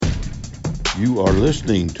You are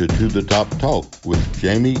listening to the Top Talk with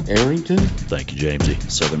Jamie Arrington. Thank you, Jamesy.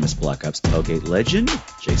 Southern Miss Black Ops tailgate legend,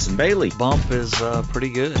 Jason Bailey. Bump is pretty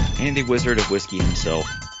good. And the Wizard of Whiskey himself,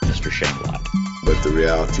 Mr. Shane Lott. But the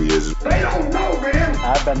reality is, they don't know, man.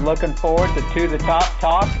 I've been looking forward to the Top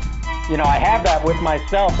Talk. You know, I have that with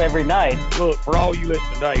myself every night. Look, for all you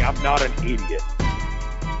listening today, I'm not an idiot.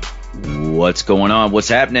 What's going on? What's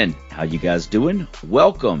happening? How you guys doing?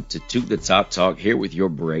 Welcome to the Top Talk, here with your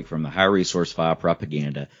break from the High Resource File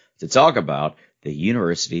propaganda to talk about the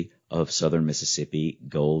University of Southern Mississippi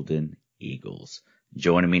Golden Eagles.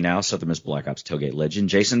 Joining me now, Southern Miss Black Ops tailgate legend,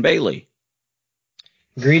 Jason Bailey.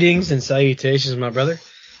 Greetings and salutations, my brother.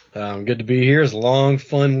 Good to be here. It's a long,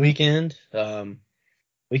 fun weekend.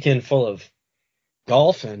 Weekend full of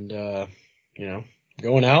golf and,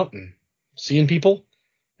 going out and seeing people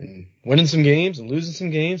and winning some games and losing some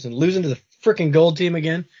games and losing to the freaking gold team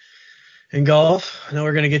again in golf. I know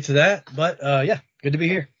we're going to get to that, but, good to be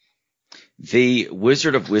here. The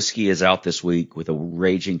Wizard of Whiskey is out this week with a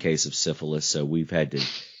raging case of syphilis, so we've had to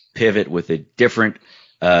pivot with a different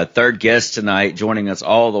third guest tonight, joining us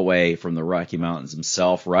all the way from the Rocky Mountains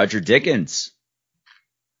himself, Roger Dickens.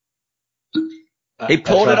 He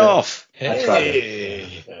pulled it off.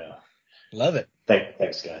 Hey. Yeah. Love it.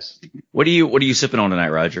 Thanks, guys. What are you sipping on tonight,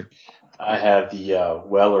 Roger? I have the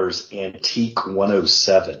Weller's Antique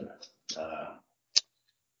 107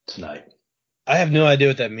 tonight. I have no idea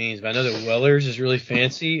what that means, but I know that Weller's is really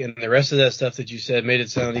fancy, and the rest of that stuff that you said made it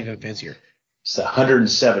sound even fancier. It's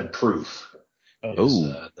 107 proof.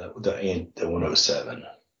 Oh, the 107.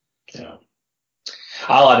 Yeah.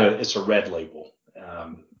 All I know, it's a red label,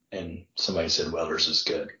 and somebody said Weller's is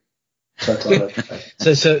good.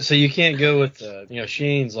 So you can't go with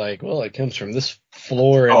Shane's like, well, it comes from this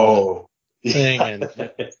floor and thing, and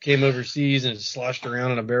it came overseas and it's sloshed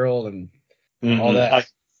around in a barrel and all that.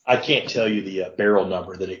 I can't tell you the barrel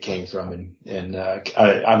number that it came from, and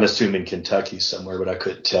I'm assuming Kentucky somewhere, but I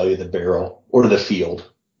couldn't tell you the barrel or the field.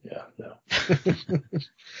 Yeah, no. Well,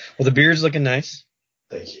 the beer's looking nice.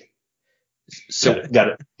 Thank you. So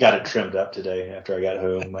got it trimmed up today after I got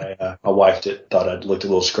home. My wife thought I'd looked a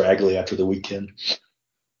little scraggly after the weekend.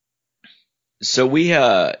 So we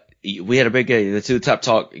had a big the Top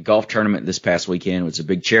Talk golf tournament this past weekend. It was a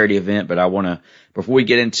big charity event, but I want to, before we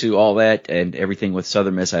get into all that and everything with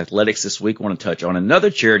Southern Miss Athletics this week, I want to touch on another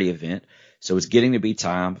charity event. So it's getting to be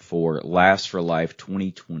time for Laughs for Life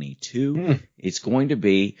 2022. It's going to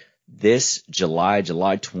be this July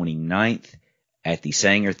 29th at the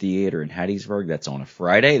Sanger Theater in Hattiesburg. That's on a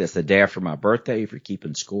Friday. That's the day after my birthday if you're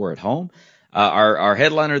keeping score at home. Our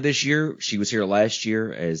headliner this year, she was here last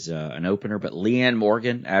year as an opener, but Leanne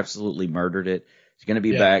Morgan absolutely murdered it. She's going to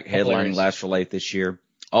be back headlining Laughs for Life this year.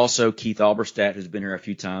 Also, Keith Alberstadt, who's been here a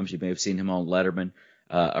few times. You may have seen him on Letterman.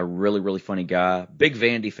 A really, really funny guy. Big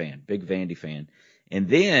Vandy fan. And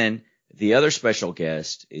then the other special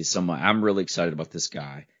guest is someone I'm really excited about. This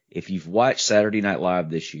guy. If you've watched Saturday Night Live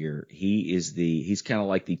this year, he's kind of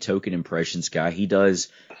like the token impressions guy. He does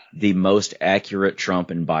the most accurate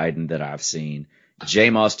Trump and Biden that I've seen.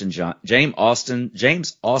 James Austin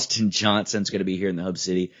Johnson's going to be here in the Hub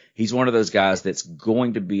City. He's one of those guys that's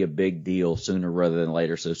going to be a big deal sooner rather than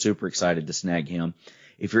later. So super excited to snag him.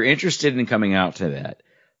 If you're interested in coming out to that,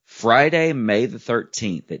 Friday, May the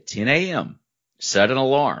 13th at 10 a.m., set an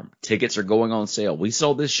alarm. Tickets are going on sale. We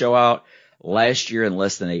sold this show out last year in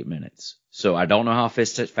less than 8 minutes. So I don't know how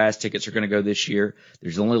fast tickets are going to go this year.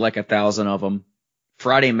 There's only like 1,000 of them.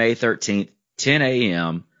 Friday, May 13th, 10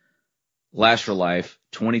 a.m., Laughs for Life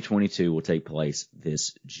 2022 will take place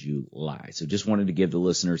this July. So just wanted to give the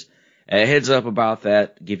listeners a heads up about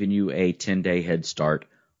that, giving you a 10-day head start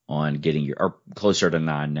on getting or closer to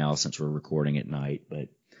 9 now since we're recording at night, but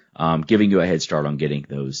giving you a head start on getting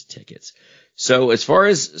those tickets. So as far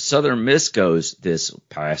as Southern Miss goes this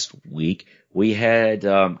past week, we had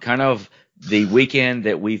kind of the weekend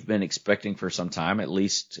that we've been expecting for some time, at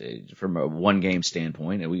least from a one-game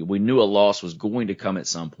standpoint. And we knew a loss was going to come at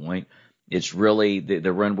some point. It's really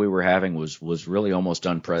the run we were having was really almost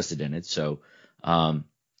unprecedented. So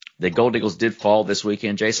the Gold Eagles did fall this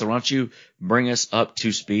weekend. Jason, why don't you bring us up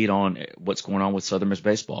to speed on what's going on with Southern Miss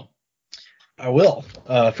baseball? I will.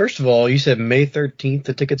 First of all, you said May 13th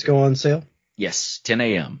the tickets go on sale? Yes, 10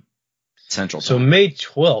 a.m. Central Time. So May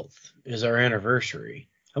 12th is our anniversary.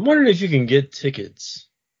 I'm wondering if you can get tickets.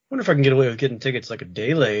 I wonder if I can get away with getting tickets like a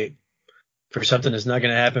day late for something that's not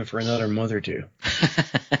going to happen for another month or two.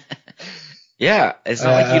 Yeah, it's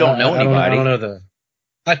not like you don't know anybody.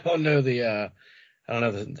 I don't know the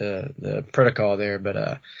protocol there,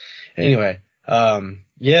 but anyway,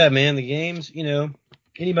 yeah, man, the games,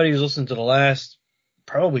 anybody who's listened to the last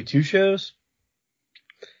probably 2 shows,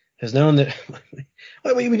 has known that.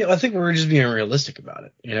 I think we're just being realistic about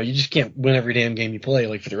it. You just can't win every damn game you play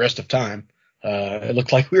like for the rest of time. It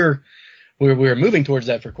looked like we were moving towards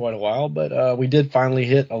that for quite a while, but we did finally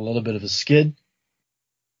hit a little bit of a skid.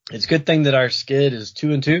 It's a good thing that our skid is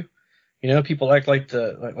 2-2. People act like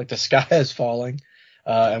the sky is falling,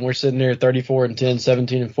 and we're sitting there 34-10,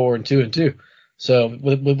 17-4, and 2-2. So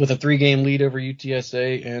with a 3-game lead over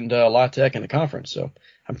UTSA and La Tech in the conference. So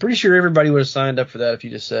I'm pretty sure everybody would have signed up for that if you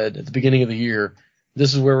just said at the beginning of the year,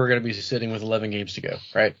 this is where we're going to be sitting with 11 games to go,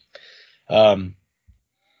 right? But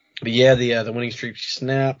yeah, the winning streak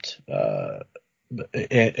snapped. But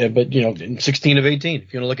 16 of 18,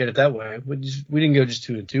 if you want to look at it that way, we didn't go just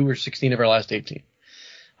 2-2. We're 16 of our last 18.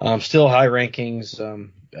 Still high rankings.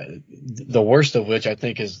 The worst of which I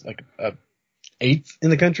think is like 8th in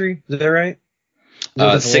the country. Is that right?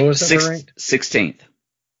 16th.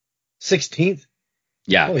 16th.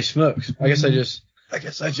 Yeah. Holy smokes! I guess I just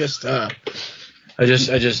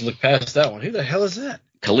looked past that one. Who the hell is that?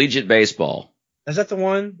 Collegiate baseball. Is that the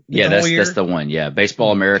one? Yeah, that's the one. Yeah,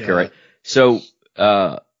 Baseball America, right? So,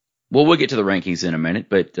 we'll get to the rankings in a minute,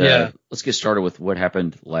 but let's get started with what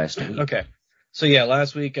happened last week. Okay. So yeah,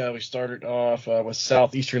 last week we started off with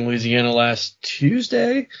Southeastern Louisiana last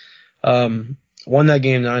Tuesday. Won that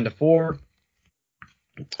game 9-4.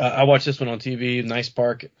 I watched this one on TV. Nice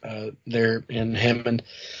park there in Hammond.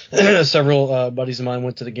 Several buddies of mine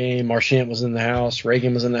went to the game. Marchant was in the house.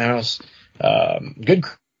 Reagan was in the house. Good.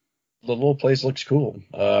 The little place looks cool.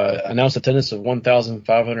 Announced attendance of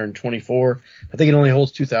 1,524. I think it only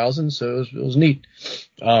holds 2,000, so it was neat.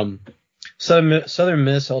 Southern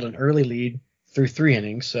Miss held an early lead through 3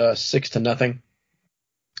 innings, 6-0.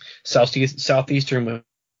 Southeastern was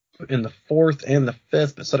in the 4th and the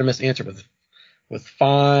 5th, but Southern Miss answered with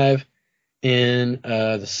 5 in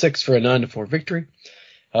the 6th for a 9-4 victory.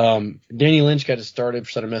 Danny Lynch got it started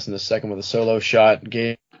for Southern Miss in the 2nd with a solo shot.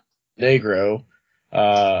 Gabe Negro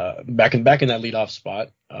back in that leadoff spot.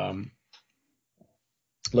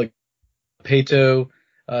 Pato,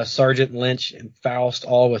 Sargent, Lynch, and Faust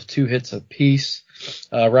all with 2 hits apiece.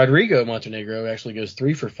 Rodrigo Montenegro actually goes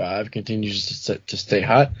 3 for 5, continues to stay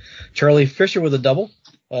hot. Charlie Fisher with a double.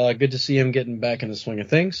 Good to see him getting back in the swing of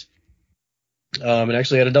things. And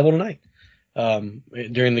actually had a double tonight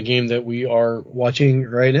during the game that we are watching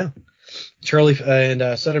right now. Charlie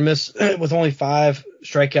and Southern Miss with only 5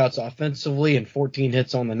 strikeouts offensively and 14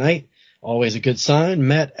 hits on the night. Always a good sign.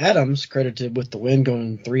 Matt Adams credited with the win,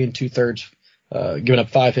 going 3 2/3, giving up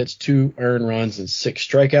 5 hits, 2 earned runs, and 6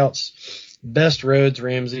 strikeouts. Best, Rhodes,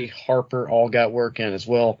 Ramsey, Harper all got work in as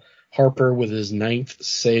well. Harper with his 9th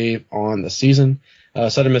save on the season.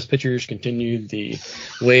 Southern Miss pitchers continued the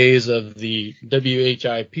ways of the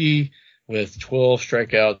WHIP with 12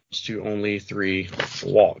 strikeouts to only 3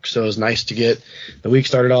 walks. So it was nice to get the week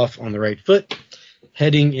started off on the right foot,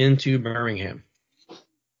 heading into Birmingham.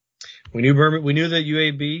 We knew that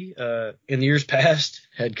UAB in the years past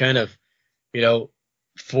had kind of,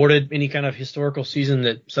 thwarted any kind of historical season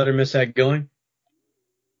that Southern Miss had going.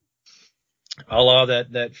 A la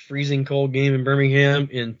that freezing cold game in Birmingham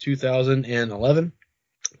in 2011.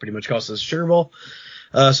 Pretty much cost us a Sugar Bowl.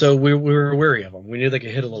 So we were wary of them. We knew they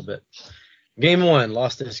could hit a little bit. Game 1,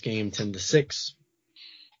 lost this game 10-6.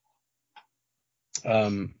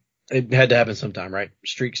 It had to happen sometime, right?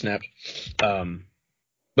 Streak snapped.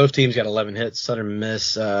 Both teams got 11 hits. Southern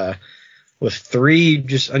Miss with 3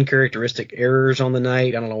 just uncharacteristic errors on the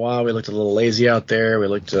night. I don't know why. We looked a little lazy out there. We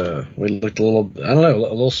looked a little, I don't know, a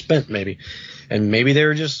little spent maybe. And maybe they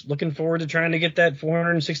were just looking forward to trying to get that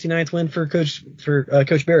 469th win for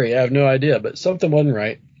Coach Berry. I have no idea, but something wasn't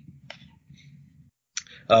right.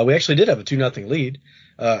 We actually did have a 2-0 lead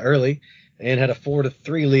early and had a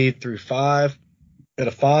 4-3 lead through 5, had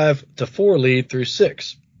a 5-4 lead through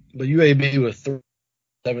 6. But UAB with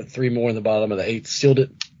 3 more in the bottom of the 8th sealed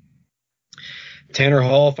it. Tanner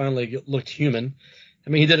Hall finally looked human. I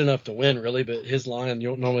mean, he did enough to win, really, but his line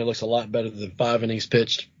normally looks a lot better than 5 innings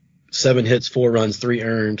pitched. 7 hits, 4 runs, 3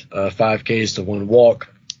 earned, 5 Ks to 1 walk.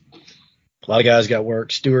 A lot of guys got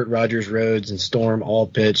work. Stewart, Rogers, Rhodes, and Storm all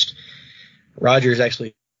pitched. Rogers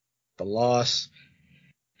actually the loss.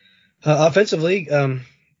 Offensively,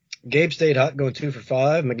 Gabe stayed hot, going 2 for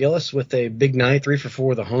 5. McGillis with a big night, 3 for 4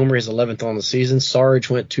 with a homer, his 11th on the season. Sarge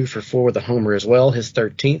went 2 for 4 with a homer as well, his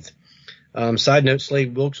 13th. Side note,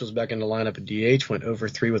 Slade Wilkes was back in the lineup at DH, went over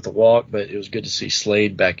 3 with the walk, but it was good to see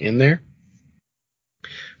Slade back in there.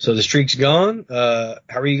 So the streak's gone. How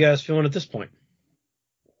are you guys feeling at this point?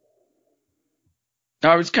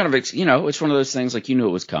 No, it's kind of, it's one of those things like you knew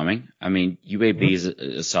it was coming. I mean, UAB is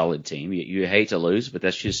a solid team. You hate to lose, but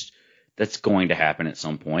that's going to happen at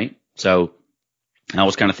some point. So I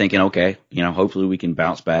was kind of thinking, okay, hopefully we can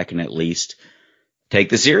bounce back and at least take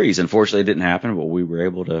the series. Unfortunately, it didn't happen, but we were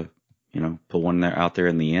able to, put one out there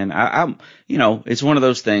in the end. I'm it's one of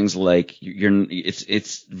those things like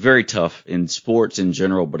it's very tough in sports in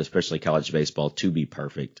general, but especially college baseball to be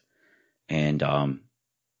perfect. And,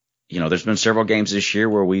 there's been several games this year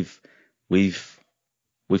where we've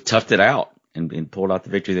toughed it out and pulled out the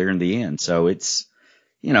victory there in the end. So it's,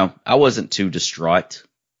 I wasn't too distraught.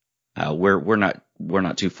 We're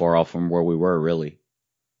not too far off from where we were really.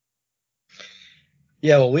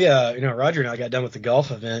 Yeah, well, we, Roger and I got done with the golf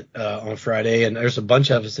event on Friday, and there's a bunch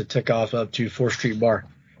of us that took off up to 4th Street Bar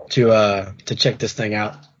to check this thing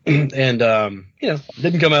out. And,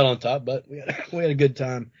 didn't come out on top, but we had a good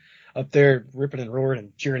time up there ripping and roaring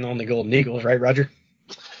and cheering on the Golden Eagles, right, Roger?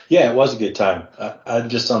 Yeah, it was a good time. I'm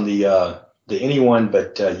just on the anyone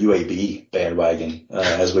but UAB bandwagon,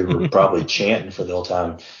 as we were probably chanting for the whole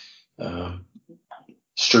time.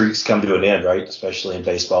 Streaks come to an end, right? Especially in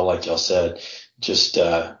baseball, like y'all said. Just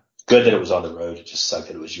good that it was on the road. It just sucked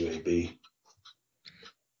that it was UAB.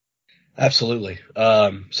 Absolutely.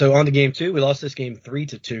 So on to game 2, we lost this game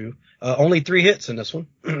 3-2. Only 3 hits in this one.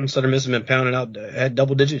 Southern Miss has been pounding out, had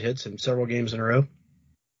double-digit hits in several games in a row.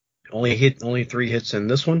 Only 3 hits in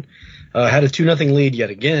this one. Had a 2-0 lead yet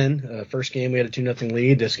again. First game we had a 2-0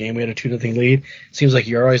 lead. This game we had a 2-0 lead. Seems like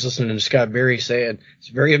you're always listening to Scott Berry saying it's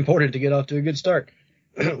very important to get off to a good start.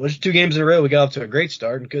 Which 2 games in a row we got off to a great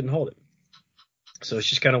start and couldn't hold it. So it's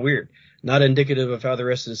just kind of weird. Not indicative of how the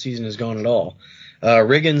rest of the season has gone at all.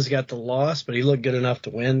 Riggins got the loss, but he looked good enough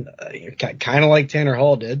to win, kind of like Tanner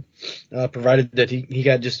Hall did, provided that he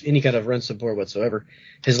got just any kind of run support whatsoever.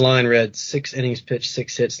 His line read 6 innings pitched,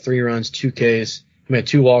 6 hits, 3 runs, 2 Ks.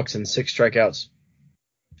 2 walks and 6 strikeouts.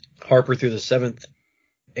 Harper through the 7th,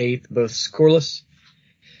 8th, both scoreless.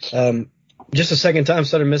 Just the second time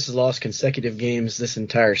Southern Miss has lost consecutive games this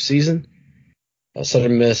entire season.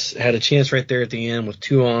 Southern Miss had a chance right there at the end with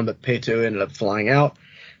 2 on, but Pato ended up flying out.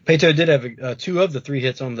 Pato did have 2 of the 3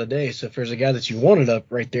 hits on the day, so if there's a guy that you wanted up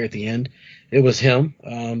right there at the end, it was him.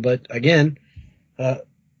 But again,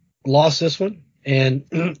 lost this one. And,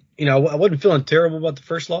 I wasn't feeling terrible about the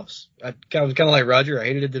first loss. I was kind of like Roger. I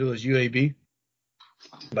hated it that it was UAB.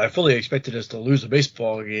 But I fully expected us to lose a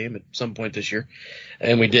baseball game at some point this year.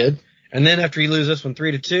 And we did. And then after you lose this one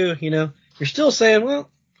 3-2, you're still saying,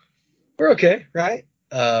 well, we're okay, right?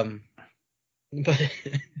 But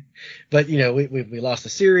we lost the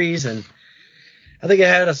series, and I think it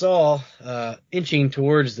had us all inching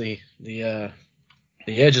towards the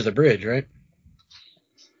edge of the bridge, right?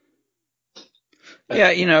 Yeah,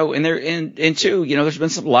 and too, there's been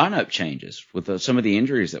some lineup changes with some of the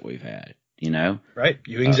injuries that we've had, Right.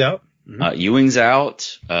 Ewing's out. Mm-hmm. Ewing's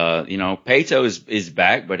out. Pato is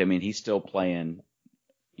back, but he's still playing,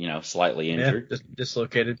 slightly injured. Yeah,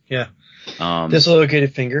 dislocated. Yeah.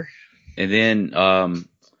 Dislocated finger. And then,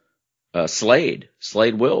 Slade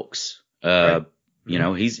Wilkes, right.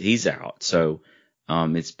 He's out. So,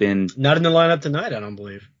 it's been not in the lineup tonight, I don't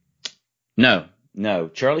believe. No,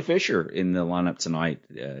 Charlie Fisher in the lineup tonight,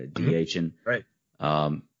 DHing. Right.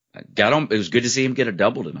 Got him. It was good to see him get a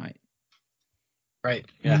double tonight. Right.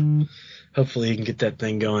 Yeah. Hopefully he can get that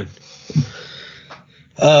thing going.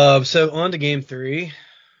 So on to game 3.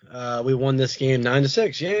 We won this game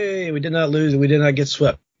 9-6. Yay. We did not lose. We did not get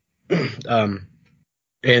swept. And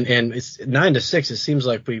it's 9-6. It seems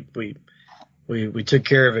like we took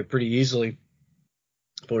care of it pretty easily.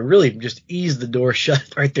 But we really just eased the door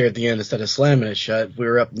shut right there at the end instead of slamming it shut. We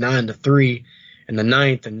were up 9-3 in the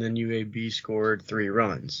 9th, and then UAB scored 3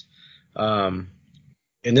 runs.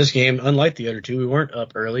 In this game, unlike the other 2, we weren't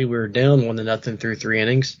up early. We were down 1-0 through 3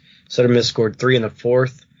 innings. Southern Miss scored 3 in the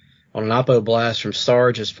 4th on an oppo blast from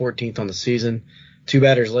Sarge, his 14th on the season. 2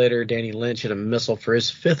 batters later, Danny Lynch hit a missile for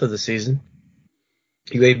his 5th of the season.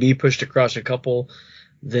 UAB pushed across a couple.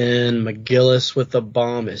 Then McGillis with a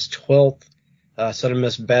bomb, his 12th. Southern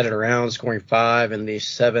Miss batted around, scoring 5 in the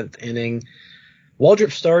 7th inning.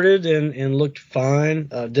 Waldrop started and looked fine,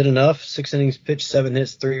 did enough. 6 innings pitched, 7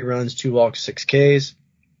 hits, 3 runs, 2 walks, 6 Ks.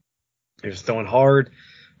 He was throwing hard.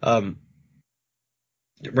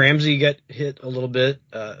 Ramsey got hit a little bit,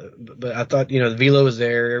 but I thought, the velo was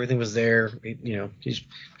there, everything was there. He's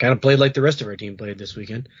kind of played like the rest of our team played this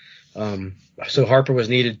weekend. So Harper was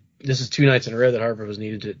needed. This is 2 nights in a row that Harper was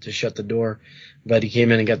needed to shut the door, but he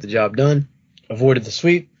came in and got the job done. Avoided the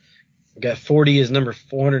sweep. Got 40, his number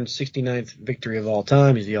 469th victory of all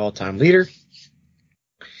time. He's the all-time leader.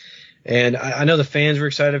 And I know the fans were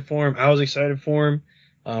excited for him. I was excited for him.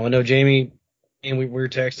 I know Jamie, and we were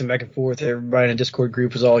texting back and forth. Everybody in the Discord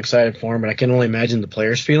group was all excited for him, but I can only imagine the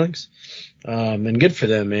players' feelings. And good for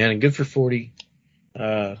them, man, and good for 40.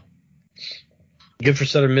 Good for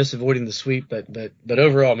Southern Miss avoiding the sweep, but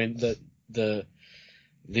overall, I mean, the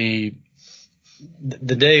day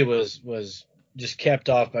was just capped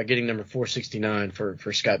off by getting number 469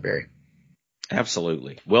 for Scott Berry.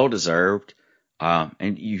 Absolutely. Well deserved.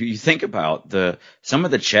 And you think about some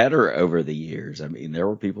of the chatter over the years. I mean, there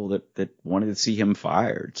were people that wanted to see him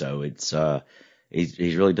fired. So it's,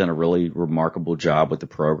 he's really done a really remarkable job with the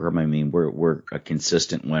program. I mean, we're a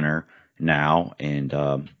consistent winner now, and,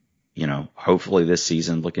 hopefully this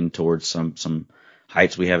season looking towards some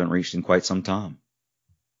heights we haven't reached in quite some time.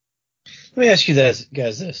 Let me ask you guys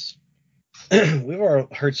this. We've all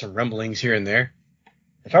heard some rumblings here and there.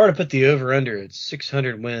 If I were to put the over-under at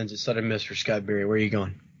 600 wins at Southern Miss for Scott Berry, where are you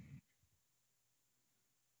going?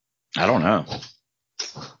 I don't know.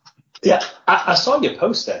 Yeah, I saw you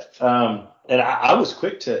post that. And I was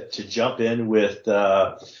quick to jump in with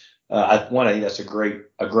I think that's a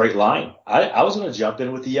great line. I was going to jump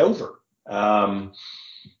in with the over.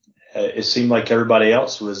 It seemed like everybody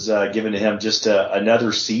else was giving him just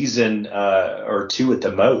another season or two at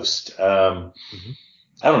the most.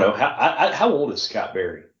 I don't know. How old is Scott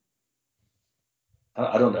Berry?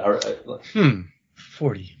 I don't know.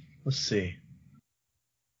 40. Let's see.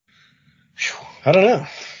 I don't know.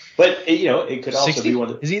 But, it could also 60? be one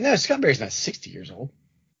of the... Is he? No, Scott Berry's not 60 years old.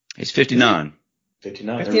 He's 59.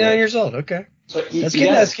 59 years old. Okay. So Let's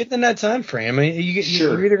get in that time frame. I mean,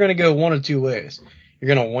 you're either going to go one of two ways.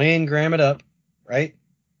 You're going to Wayne Graham it up, right,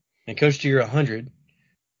 and coach to your 100,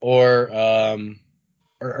 or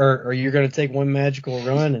you're going to take one magical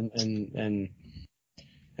run and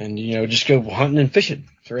just go hunting and fishing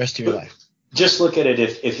for the rest of your life. Just look at it.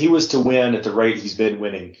 If he was to win at the rate he's been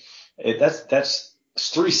winning, that's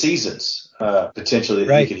 3 seasons potentially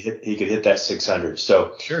that he could hit that 600.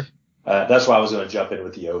 So sure. That's why I was going to jump in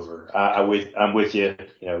with the over. I'm with you.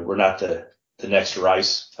 We're not the next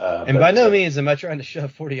Rice. And by no means am I trying to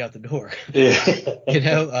shove 40 out the door. Yeah.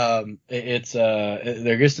 It's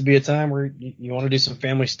there gets to be a time where you want to do some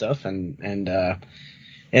family stuff and I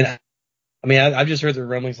mean I've just heard the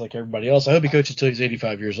rumblings like everybody else. I hope he coaches until he's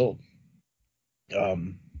 85 years old.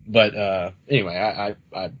 But anyway,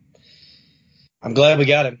 I'm glad we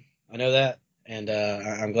got him. I know that, and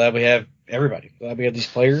I'm glad we have everybody. Glad we have these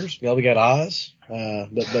players. Glad we got Oz.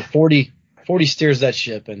 But 40 steers that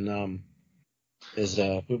ship, and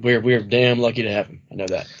we're damn lucky to have him. I know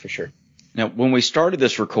that for sure. Now, when we started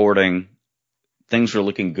this recording, things were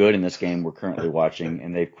looking good in this game we're currently watching,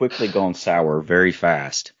 and they've quickly gone sour very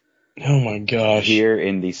fast. Oh my gosh! Here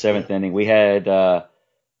in the 7th inning, we had 2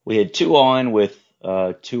 on with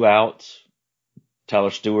 2 outs.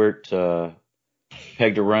 Tyler Stewart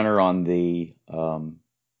pegged a runner on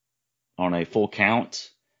a full count,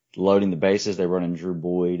 loading the bases. They run in Drew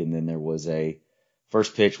Boyd, and then there was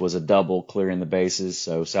first pitch was a double clearing the bases.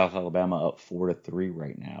 So South Alabama up 4-3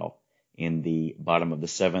 right now in the bottom of the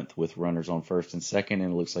 7th with runners on first and second,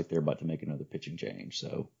 and it looks like they're about to make another pitching change.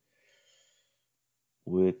 So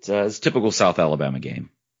it's a typical South Alabama game.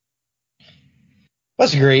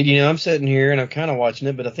 That's great. I'm sitting here and I'm kind of watching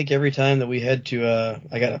it, but I think every time that we had to,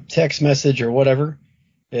 I got a text message or whatever,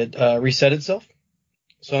 it reset itself.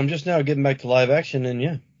 So I'm just now getting back to live action, and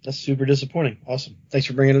yeah, that's super disappointing. Awesome. Thanks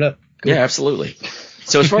for bringing it up. Cool. Yeah, absolutely.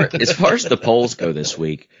 So as far as the polls go this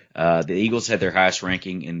week, the Eagles had their highest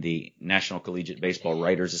ranking in the National Collegiate Baseball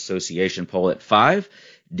Writers Association poll at 5.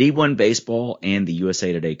 D1 Baseball and the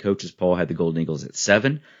USA Today Coaches poll had the Golden Eagles at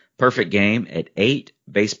 7. Perfect Game at 8.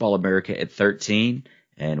 Baseball America at 13.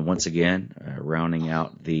 And once again, rounding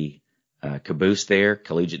out the caboose there,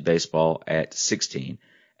 Collegiate Baseball at 16.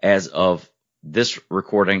 As of this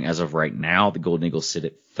recording, as of right now, the Golden Eagles sit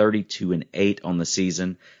at 32-8 on the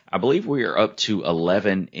season. I believe we are up to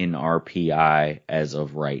 11 in RPI as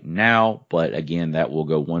of right now, but again, that will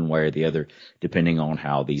go one way or the other depending on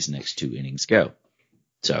how these next 2 innings go.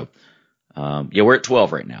 So, we're at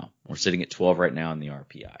 12 right now. We're sitting at 12 right now in the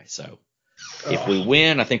RPI. So, if we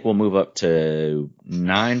win, I think we'll move up to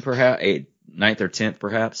 9, perhaps 9th or 10th,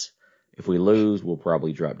 perhaps. If we lose, we'll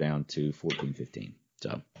probably drop down to 14, 15.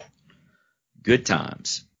 So, good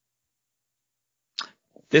times.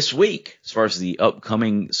 This week, as far as the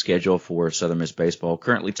upcoming schedule for Southern Miss baseball,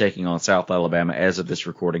 currently taking on South Alabama as of this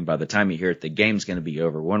recording. By the time you hear it, the game's going to be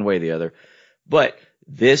over one way or the other. But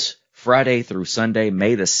this Friday through Sunday,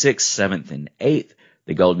 May the 6th, 7th, and 8th,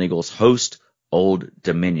 the Golden Eagles host Old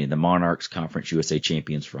Dominion, the Monarchs Conference USA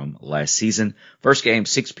champions from last season. First game,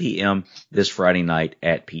 6 p.m. this Friday night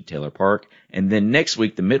at Pete Taylor Park. And then next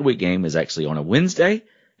week, the midweek game is actually on a Wednesday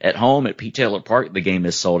at home at Pete Taylor Park. The game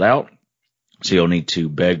is sold out, so you'll need to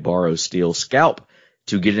beg, borrow, steal, scalp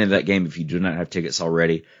to get into that game if you do not have tickets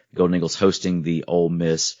already. The Golden Eagles hosting the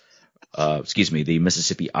the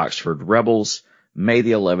Mississippi Oxford Rebels, May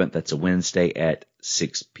the 11th. That's a Wednesday at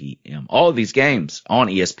 6 p.m. All of these games on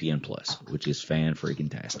ESPN Plus, which is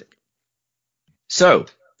fan-freaking-tastic. So,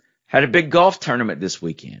 had a big golf tournament this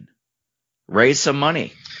weekend. Raised some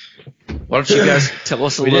money. Why don't you guys tell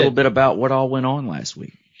us a little bit about what all went on last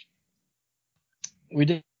week? We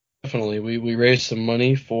did, definitely. We raised some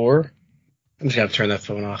money for... I'm just going to turn that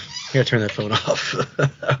phone off.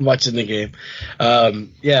 I'm watching the game.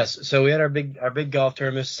 Yes, so we had our big golf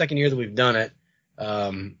tournament. Second year that we've done it.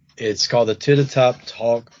 It's called the To the Top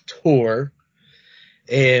Talk Tour.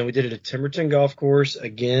 And we did it at Timberton Golf Course.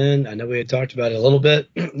 Again, I know we had talked about it a little bit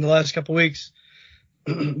in the last couple of weeks.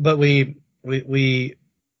 But we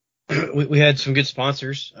had some good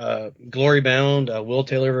sponsors. Glory Bound, Will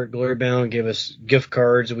Taylor at Glory Bound gave us gift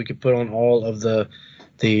cards that we could put on all of the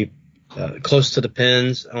close to the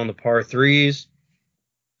pins on the par threes.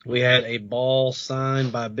 We had a ball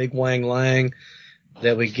signed by Big Wang Lang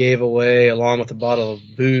that we gave away along with a bottle of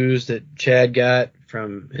booze that Chad got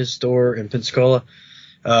from his store in Pensacola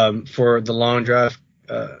for the long drive,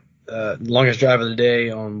 longest drive of the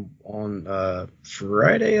day on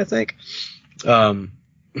Friday, I think.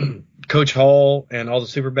 Coach Hall and all the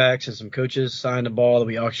Superbacks and some coaches signed a ball that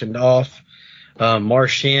we auctioned off.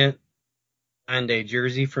 Marchant signed a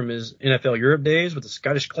jersey from his NFL Europe days with the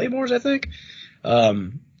Scottish Claymores, I think.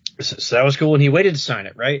 So that was cool, and he waited to sign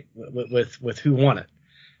it, right? With who won it?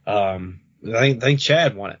 I think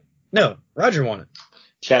Chad won it. No, Roger won it.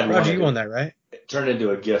 Chad won Roger, it. you won that, right? It turned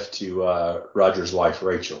into a gift to Roger's wife,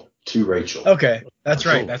 Rachel. To Rachel. Okay, that's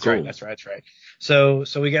right. Cool, That's cool. right. That's right. So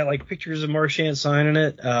we got like pictures of Marchant signing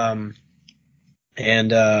it, and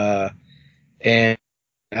I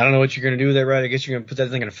don't know what you're gonna do with that, right? I guess you're gonna put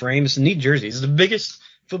that thing in a frame. It's a neat jersey. It's the biggest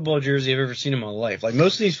football jersey I've ever seen in my life. Like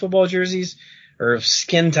most of these football jerseys are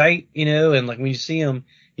skin tight, and like when you see them,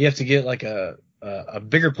 you have to get like a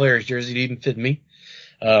bigger player's jersey to even fit me.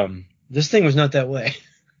 This thing was not that way.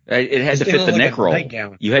 It had to fit the neck roll.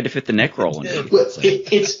 You had to fit the neck roll.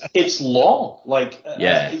 It's long. Like,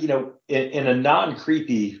 yeah. In a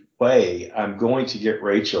non-creepy way, I'm going to get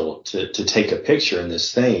Rachel to take a picture in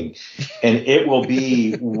this thing, and it will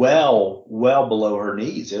be well below her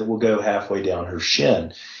knees. It will go halfway down her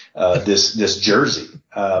shin. This jersey.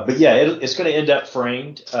 But yeah, it's going to end up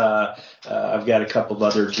framed. I've got a couple of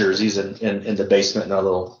other jerseys in the basement in my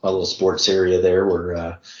little sports area there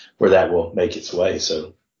where that will make its way.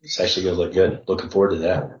 So it's actually going to look good. Looking forward to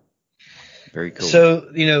that. Very cool.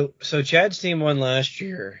 So Chad's team won last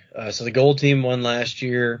year. So the gold team won last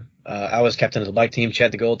year. I was captain of the black team,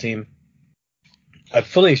 Chad the gold team. I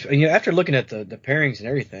fully, after looking at the pairings and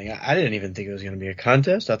everything, I didn't even think it was going to be a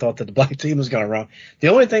contest. I thought that the black team was going to run. The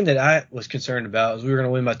only thing that I was concerned about was we were going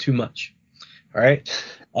to win by too much. All right.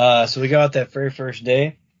 So we got out that very first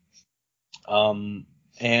day. And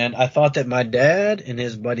I thought that my dad and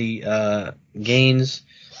his buddy, Gaines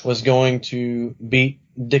was going to beat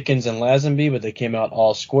Dickens and Lazenby, but they came out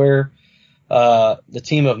all square. The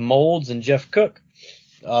team of Molds and Jeff Cook,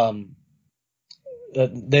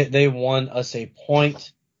 they won us a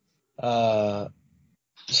point.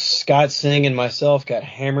 Scott Singh and myself got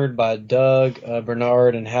hammered by Doug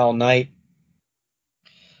Bernard and Hal Knight.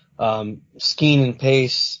 Skeen and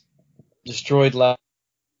Pace destroyed Lyle.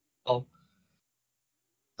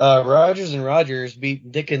 Rogers and Rogers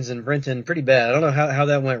beat Dickens and Brenton pretty bad. I don't know how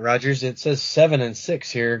that went, Rogers. It says 7-6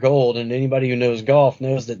 here, gold, and anybody who knows golf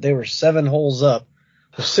knows that they were 7 holes up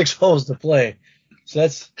with 6 holes to play. So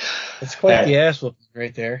that's quite the ass whooping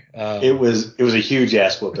right there. It was a huge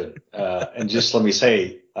ass whooping. And just let me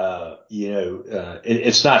say,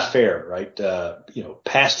 it's not fair, right?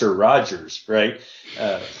 Pastor Rogers, right?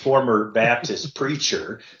 Former Baptist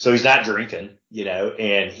preacher. So he's not drinking,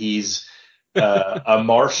 and he's a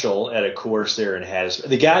marshal at a course there in Hattiesburg.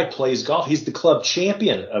 The guy plays golf. He's the club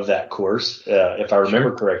champion of that course, if I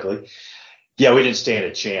remember correctly. Yeah, we didn't stand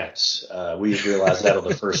a chance. We realized that on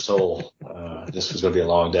the first hole. This was going to be a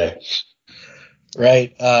long day.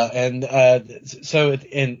 Right. So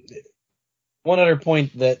one other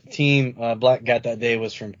point that team Black got that day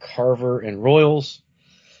was from Carver and Royals.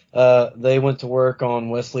 They went to work on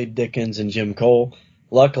Wesley Dickens and Jim Cole.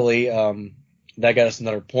 Luckily, that got us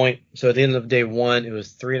another point. So at the end of day one, it was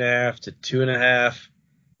 3.5 to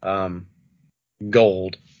 2.5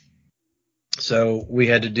 gold. So we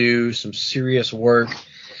had to do some serious work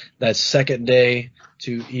that second day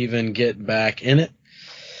to even get back in it.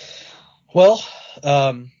 Well,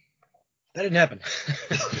 that didn't happen.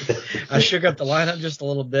 I shook up the lineup just a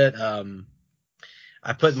little bit.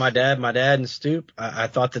 I put my dad and Stoop. I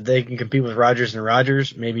thought that they can compete with Rodgers and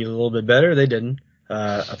Rodgers, maybe a little bit better. They didn't.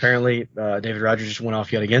 Apparently, David Rodgers just went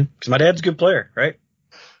off yet again because my dad's a good player, right?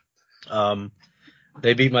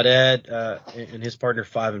 They beat my dad and his partner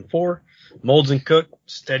 5-4. Molds and Cook,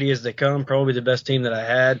 steady as they come, probably the best team that I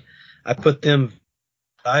had.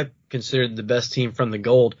 I considered the best team from the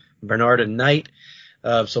Gold, Bernard and Knight.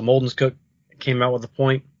 So Molden's Cook came out with a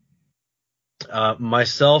point.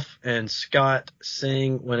 Myself and Scott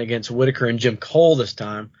Singh went against Whitaker and Jim Cole this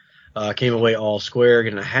time. Came away all square,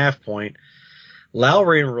 getting a half point.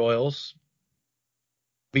 Lowry and Royals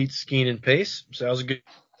beat Skeen and Pace, so that was a good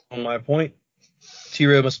on my point.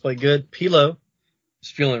 T-Row must play good. Pilo is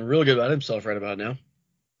feeling real good about himself right about now.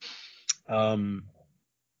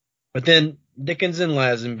 But then Dickens and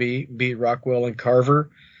Lazenby beat Rockwell and Carver,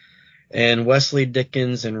 and Wesley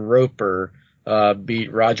Dickens and Roper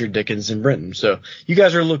beat Roger Dickens and Brenton. So you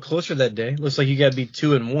guys are a little closer that day. Looks like you got to be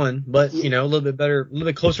 2-1, but a little bit better, a little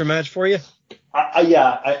bit closer match for you.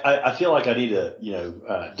 I feel like I need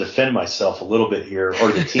to, defend myself a little bit here,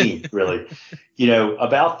 or the team really.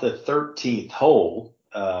 About the 13th hole,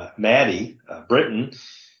 Matty, Britton,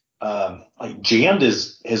 jammed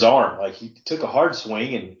his arm. Like, he took a hard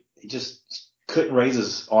swing and he just couldn't raise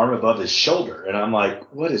his arm above his shoulder. And I'm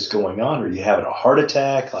like, what is going on? Are you having a heart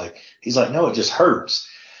attack? Like, he's like, no, it just hurts.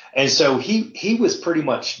 And so he was pretty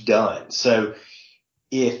much done. So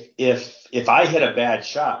if I hit a bad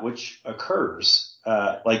shot, which occurs,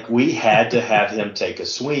 we had to have him take a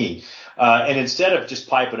swing. And instead of just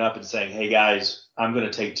piping up and saying, hey guys, I'm going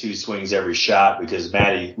to take 2 swings every shot because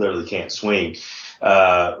Matty literally can't swing.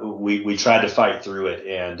 We tried to fight through it,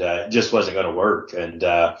 and it just wasn't going to work. And,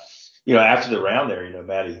 after the round there,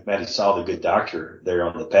 Matty saw the good doctor there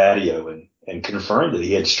on the patio and confirmed that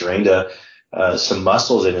he had strained some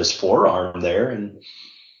muscles in his forearm there, and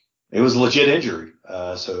it was a legit injury.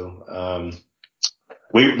 But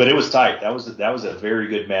it was tight. That was a very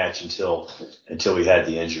good match until we had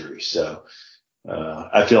the injury. So,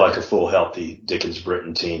 I feel like a full healthy Dickens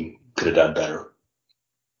Britton team could have done better.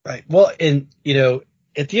 Right. Well, and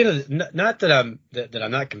at the end of not that I'm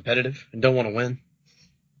not competitive and don't want to win.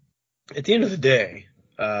 At the end of the day,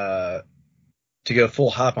 to go full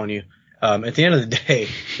hop on you, at the end of the day,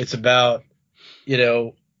 it's about,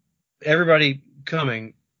 everybody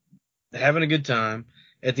coming, having a good time.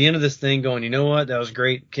 At the end of this thing going, you know what, that was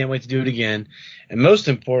great. Can't wait to do it again. And most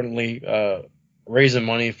importantly, raising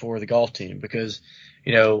money for the golf team because,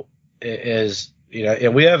 and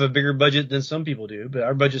we have a bigger budget than some people do, but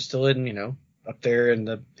our budget's still in, up there in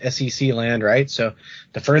the SEC land, right? So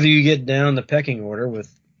the further you get down the pecking order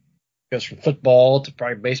goes from football to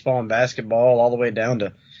probably baseball and basketball all the way down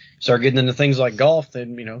to start getting into things like golf,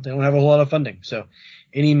 then, they don't have a whole lot of funding. So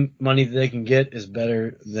any money that they can get is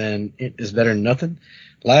better than nothing.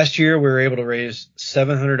 Last year we were able to raise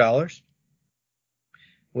 $700,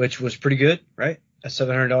 which was pretty good, right? That's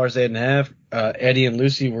 $700 they didn't have. Eddie and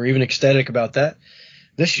Lucy were even ecstatic about that.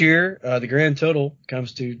 This year, the grand total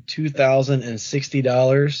comes to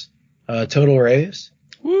 $2,060 total raise.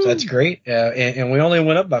 So that's great. And we only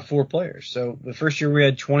went up by 4 players. So the first year we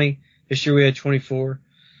had 20. This year we had 24.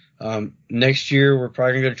 Next year we're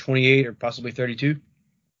probably going to go to 28 or possibly 32.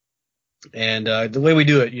 And the way we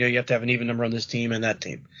do it, you have to have an even number on this team and that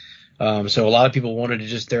team. So a lot of people wanted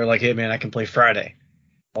to they're like, hey, man, I can play Friday.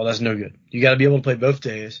 Well, that's no good. You got to be able to play both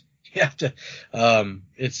days. You have to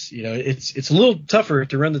it's a little tougher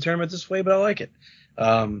to run the tournament this way, but I like it.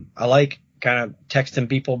 I like kind of texting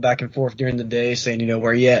people back and forth during the day saying,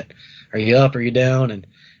 where are you at? Are you up? Are you down? And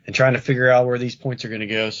trying to figure out where these points are going to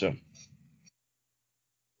go. So it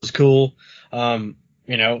was cool. I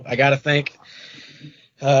got to thank,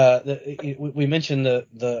 we mentioned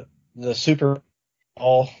the Super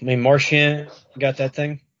Bowl. I mean, Marchand got that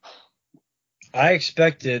thing. I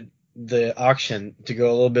expected the auction to go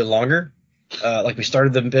a little bit longer. We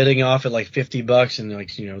started the bidding off at like $50 and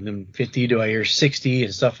then 50 to I hear 60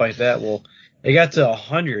 and stuff like that. Well, they got to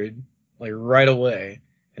 100 right away.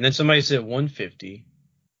 And then somebody said 150.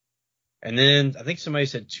 And then I think somebody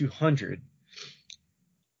said 200.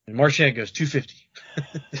 And Marchand goes 250.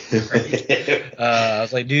 Right? I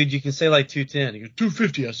was like, dude, you can say 210. He goes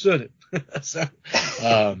 250. I said it. So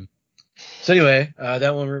anyway,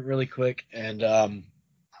 that one went really quick. And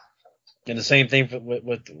the same thing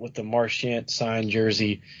with the Marchand signed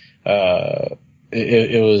jersey.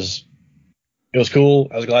 It was cool.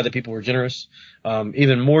 I was glad that people were generous.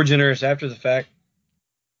 Even more generous after the fact.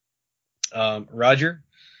 Roger,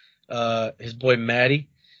 his boy Matty,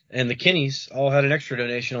 and the Kinneys all had an extra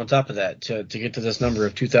donation on top of that to get to this number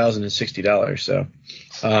of $2,060. So,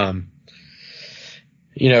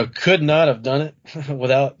 Could not have done it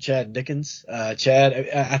without Chad Dickens. Chad,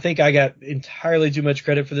 I think I got entirely too much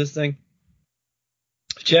credit for this thing.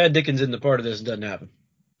 If Chad Dickens isn't a part of this, it doesn't happen.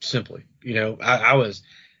 Simply,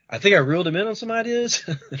 I think I reeled him in on some ideas.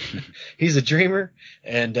 He's a dreamer,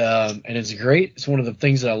 and it's great. It's one of the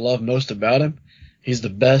things that I love most about him. He's the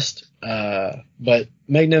best. But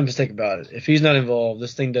make no mistake about it. If he's not involved,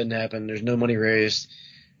 this thing doesn't happen. There's no money raised,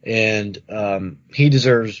 and he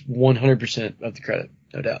deserves 100% of the credit.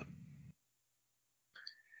 No doubt.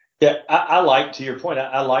 Yeah, I like, to your point,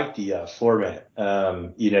 I like the format.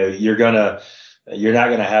 You're not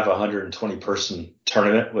gonna have a 120 person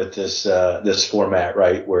tournament with this format,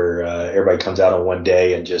 right? Where everybody comes out on one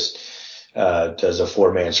day and just does a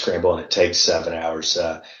 4-man scramble, and it takes 7 hours.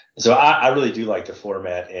 So I really do like the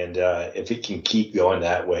format, and if it can keep going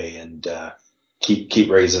that way and keep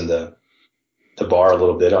raising the bar a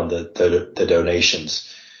little bit on the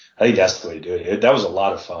donations, I think that's the way to do it. That was a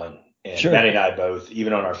lot of fun. And sure. Maddie and I both,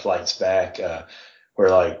 even on our flights back, we're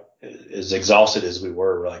like, as exhausted as we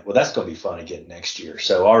were like, well, that's going to be fun again next year.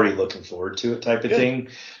 So already looking forward to it type of thing.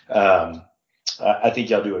 I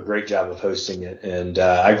think y'all do a great job of hosting it. And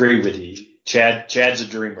I agree with you. Chad's a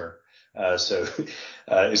dreamer. So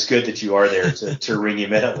it's good that you are there to ring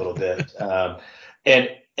him in a little bit. And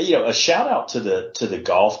a shout out to the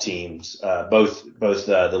golf teams, both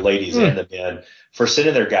the ladies and the men, for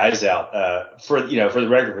sending their guys out. For the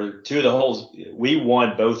record, 2 of the holes, we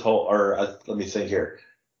won both holes, or let me think here.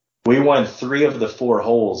 We won 3 of the 4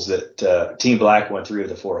 holes that Team Black won 3 of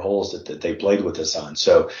the 4 holes that they played with us on.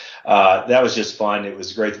 So that was just fun. It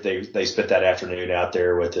was great that they spent that afternoon out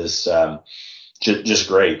there with us. Just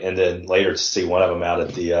great. And then later to see one of them out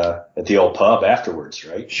at the old pub afterwards,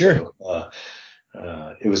 right? Sure. So,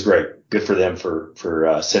 it was great. Good for them for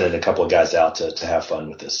sending a couple of guys out to have fun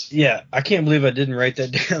with this. Yeah, I can't believe I didn't write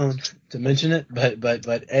that down to mention it,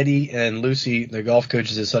 but Eddie and Lucy, the golf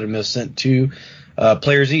coaches at Southern Miss, sent 2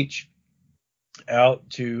 players each out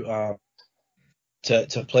to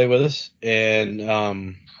play with us,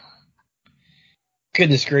 and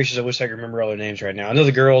goodness gracious, I wish I could remember all their names right now. I know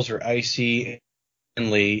the girls were Icy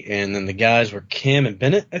and Lee, and then the guys were Kim and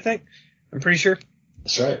Bennett, I think. I'm pretty sure.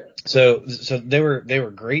 That's right. So they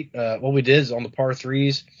were great. What we did is on the par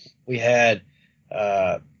 3s, we had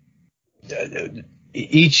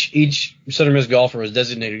each Southern Miss golfer was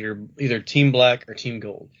designated either Team Black or Team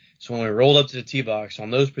Gold. So when we rolled up to the tee box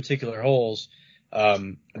on those particular holes,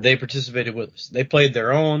 they participated with us. They played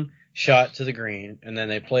their own shot to the green, and then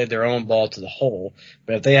they played their own ball to the hole.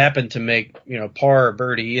 But if they happened to make par or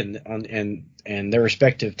birdie, and their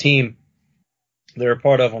respective team they're a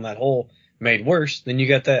part of on that hole made worse, then you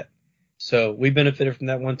got that. So we benefited from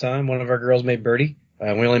that one time. One of our girls made birdie. We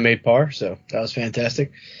only made par, so that was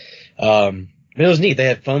fantastic. But it was neat. They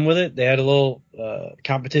had fun with it. They had a little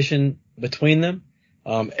competition between them.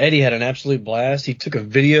 Eddie had an absolute blast. He took a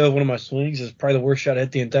video of one of my swings. It was probably the worst shot I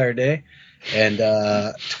hit the entire day, and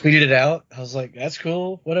tweeted it out. I was like, that's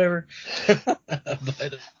cool, whatever.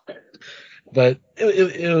 but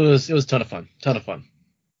it was a ton of fun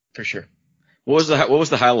for sure. What was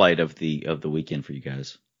the highlight of the weekend for you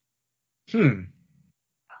guys?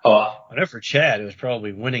 Oh, I know for Chad, it was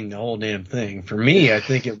probably winning the whole damn thing. For me, I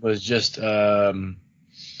think it was just, look,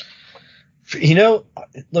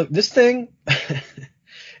 this thing,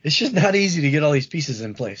 it's just not easy to get all these pieces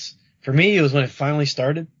in place. For me, it was when it finally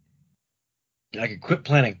started. I could quit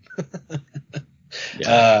planning.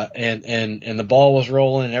 Yeah. And the ball was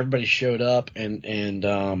rolling and everybody showed up and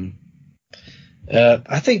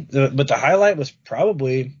I think the highlight was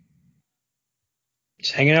probably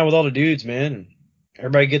just hanging out with all the dudes, man, and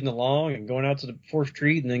everybody getting along and going out to the 4th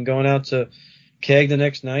Street and then going out to Keg the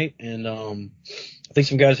next night. And I think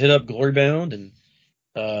some guys hit up Glory Bound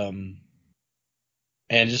and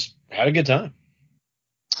just had a good time.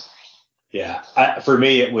 Yeah. For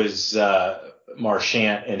me, it was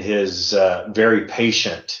Marchant and his very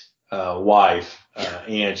patient wife,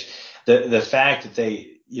 Ange. The fact that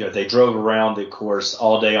they drove around the course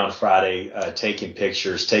all day on Friday, taking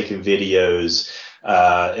pictures, taking videos,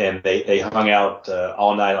 and they hung out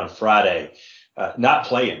all night on Friday, not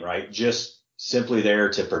playing, right? Just simply there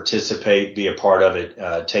to participate, be a part of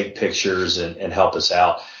it, take pictures and help us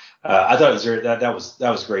out. I thought that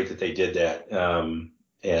was great that they did that.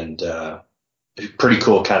 And pretty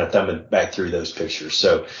cool kind of thumbing back through those pictures.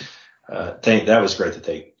 So that was great that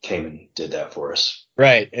they came and did that for us.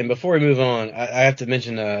 Right. And before we move on, I have to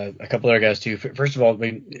mention a couple other guys too. First of all,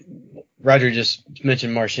 Roger just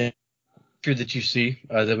mentioned Marchand that you see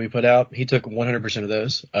that we put out. He took 100% of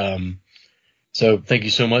those. So thank you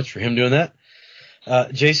so much for him doing that.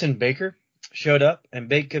 Jason Baker, showed up, and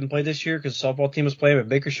Baker couldn't play this year because the softball team was playing, but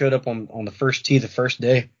Baker showed up on the first tee the first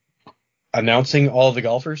day announcing all of the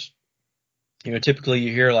golfers. Typically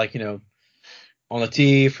you hear on the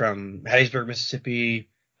tee from Hattiesburg, Mississippi,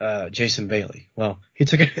 Jason Bailey. Well, he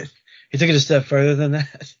took it a step further than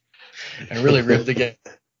that and really ripped the game.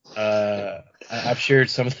 I've shared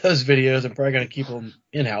some of those videos. I'm probably going to keep them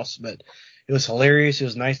in-house, but it was hilarious. It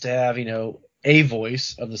was nice to have, a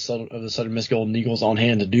voice of the Southern Miss Golden Eagles on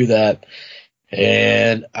hand to do that.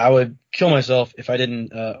 And I would kill myself if I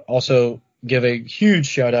didn't also give a huge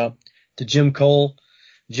shout out to Jim Cole.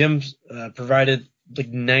 Jim's provided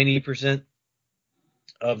 90%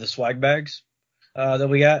 of the swag bags that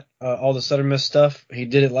we got, all the Southern Miss stuff. He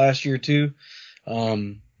did it last year too.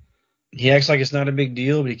 He acts like it's not a big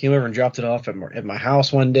deal, but he came over and dropped it off at my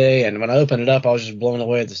house one day, and when I opened it up, I was just blown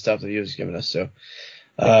away at the stuff that he was giving us. So,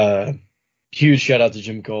 huge shout out to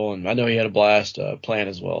Jim Cole, and I know he had a blast playing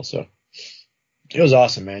as well. So, it was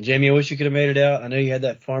awesome, man. Jamie, I wish you could have made it out. I know you had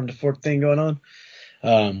that farm to fork thing going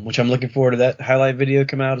on, which I'm looking forward to that highlight video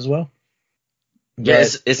come out as well. Yeah,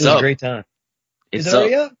 it was a great time. Is it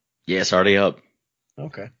already up? Yeah, it's already up.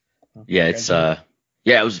 Okay. Yeah,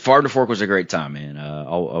 it was Farm to Fork was a great time, man.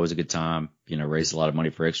 Always a good time. Raised a lot of money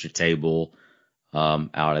for Extra Table,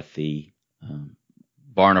 out at the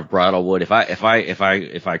Barn of Bridlewood. If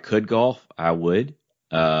I could golf, I would.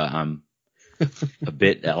 I'm a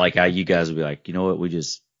bit like how you guys would be like, you know what, we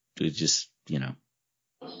just it's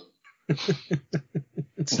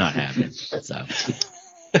not happening. So,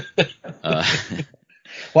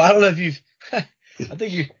 well, I don't know if I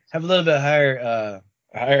think you have a little bit higher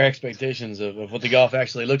expectations of what the golf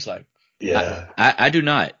actually looks like. Yeah, I do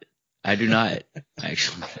not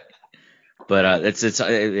actually. But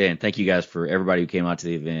and thank you guys for everybody who came out to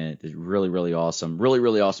the event. It's really, really awesome. Really,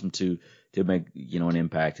 really awesome to make an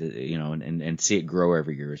impact. And see it grow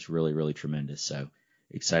every year. It's really, really tremendous. So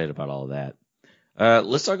excited about all of that.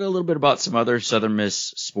 Let's talk a little bit about some other Southern Miss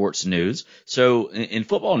sports news. So in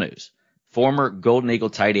football news, former Golden Eagle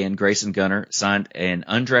tight end Grayson Gunner signed an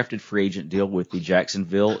undrafted free agent deal with the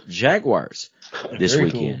Jacksonville Jaguars this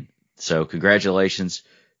weekend. Cool. So congratulations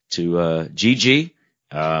to GG.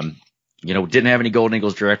 Didn't have any Golden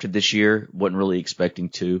Eagles drafted this year. Wasn't really expecting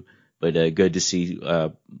to, but good to see,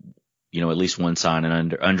 at least one sign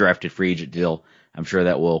an undrafted free agent deal. I'm sure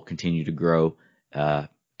that will continue to grow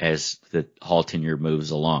as the Hall tenure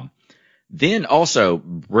moves along. Then also,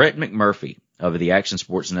 Brett McMurphy of the Action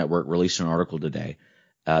Sports Network released an article today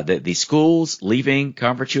that the schools leaving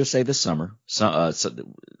Conference USA this summer,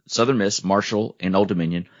 Southern Miss, Marshall, and Old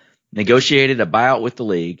Dominion, negotiated a buyout with the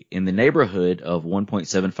league in the neighborhood of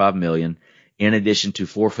 $1.75 million, in addition to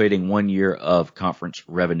forfeiting 1 year of conference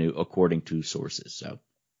revenue, according to sources. So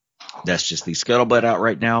that's just the scuttlebutt out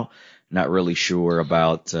right now. Not really sure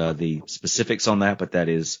about the specifics on that, but that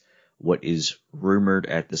is what is rumored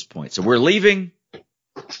at this point. So we're leaving.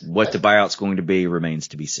 What the buyout's going to be remains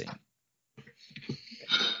to be seen.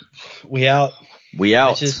 We out. And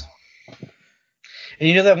that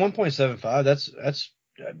 1.75,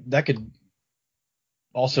 that could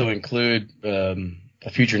also include a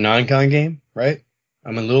future non-con game, right?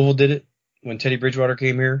 Louisville did it when Teddy Bridgewater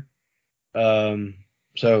came here. So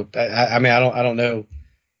I don't know.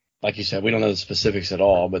 Like you said, we don't know the specifics at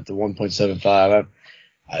all, but the 1.75,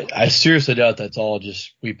 I seriously doubt that's all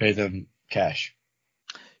just we pay them cash.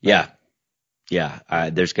 Yeah.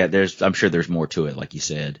 I'm sure there's more to it, like you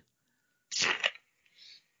said.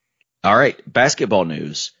 All right, basketball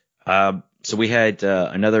news. So we had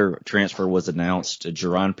another transfer was announced.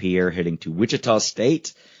 Jerron Pierre heading to Wichita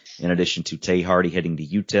State, in addition to Tay Hardy heading to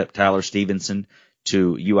UTEP. Tyler Stevenson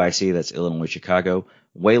to UIC, that's Illinois Chicago.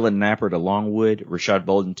 Waylon Napper to Longwood. Rashad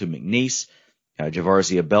Bolden to McNeese.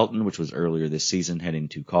 Javarzia Belton, which was earlier this season, heading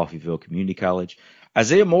to Coffeyville Community College.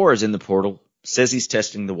 Isaiah Moore is in the portal. Says he's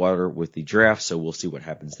testing the water with the draft, so we'll see what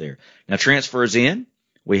happens there. Now, transfers in.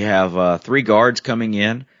 We have 3 guards coming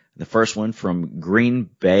in. The first one from Green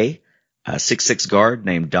Bay, a 6'6" guard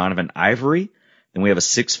named Donovan Ivory. Then we have a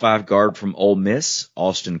 6'5" guard from Ole Miss,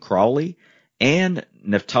 Austin Crawley. And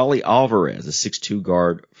Neftali Alvarez, a 6'2"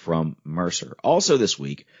 guard from Mercer. Also this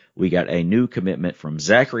week, we got a new commitment from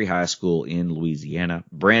Zachary High School in Louisiana,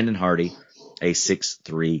 Brandon Hardy, a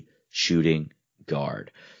 6'3" shooting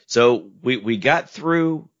guard. So we got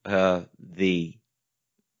through the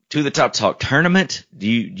To the Top Talk tournament. Do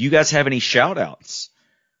you guys have any shout outs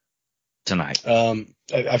tonight?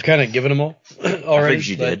 I've kind of given them all already. I figured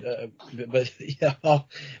you did.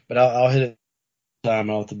 I'll hit it time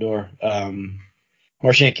out the door.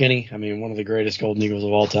 Marshawn Kenny, one of the greatest Golden Eagles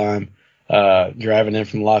of all time, driving in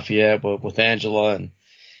from Lafayette with Angela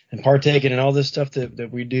and partaking in all this stuff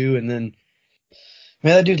that we do. And then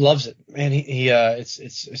Man, that dude loves it. Man,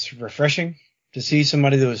 it's refreshing to see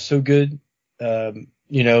somebody that was so good,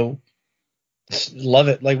 you know, love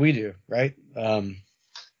it like we do, right?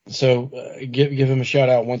 So give him a shout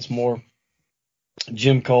out once more.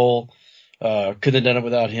 Jim Cole, couldn't have done it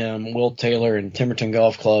without him. Will Taylor and Timberton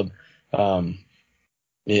Golf Club.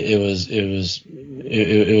 It was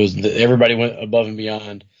everybody went above and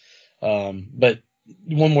beyond. But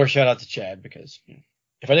one more shout out to Chad, because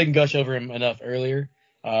if I didn't gush over him enough earlier,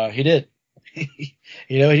 he did. He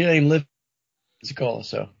didn't even live to call.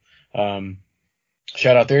 So,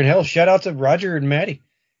 shout out there, and hell, shout out to Roger and Maddie.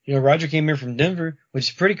 Roger came here from Denver, which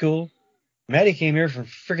is pretty cool. Maddie came here from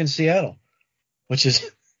freaking Seattle, which is,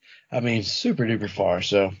 super duper far.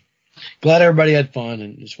 So glad everybody had fun,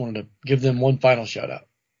 and just wanted to give them one final shout out.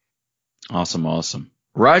 Awesome.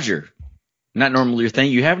 Roger, not normally your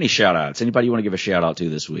thing. You have any shout outs? Anybody you want to give a shout out to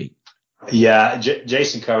this week? Yeah,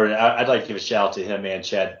 Jason covered it. I'd like to give a shout out to him, man.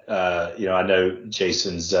 Chad, I know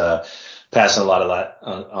Jason's passing a lot of that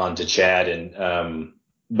on to Chad, and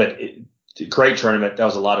great tournament. That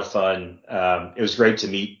was a lot of fun. It was great to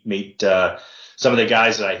meet some of the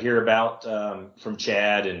guys that I hear about from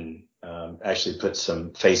Chad, and actually put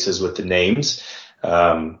some faces with the names.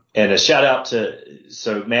 And a shout out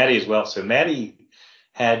to Maddie as well. So Maddie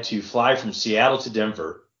had to fly from Seattle to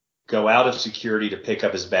Denver, go out of security to pick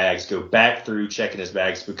up his bags, go back through checking his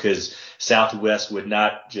bags because Southwest would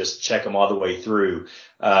not just check them all the way through.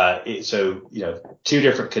 So, two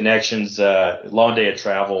different connections, long day of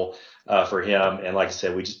travel for him. And like I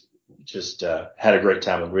said, we just had a great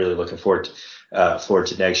time. I'm really looking forward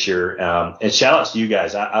to next year. And shout out to you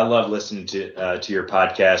guys. I love listening to your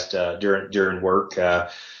podcast during work.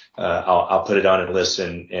 I'll put it on and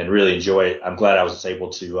listen and really enjoy it. I'm glad I was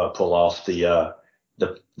able to pull off the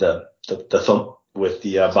thump with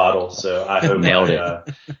the bottle. So I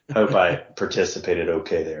hope I participated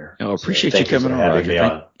okay there. Oh, appreciate you coming on,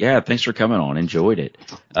 Roger. Thanks for coming on. Enjoyed it.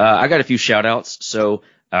 I got a few shout outs. So,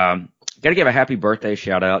 got to give a happy birthday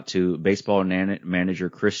shout out to baseball manager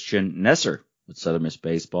Christian Nesser with Southern Miss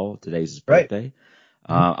Baseball. Today's his birthday.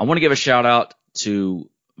 Right. I want to give a shout out to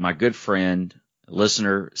my good friend,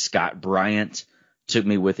 listener Scott Bryant. Took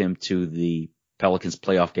me with him to the Pelicans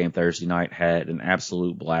playoff game Thursday night. Had an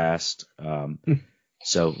absolute blast.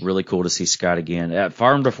 So really cool to see Scott again at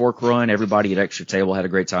Farm to Fork Run. Everybody at Extra Table had a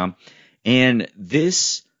great time. And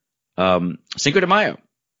this Cinco de Mayo,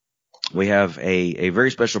 we have a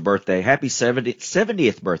very special birthday. Happy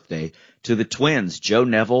 70th birthday to the twins, Joe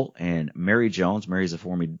Neville and Mary Jones. Mary's a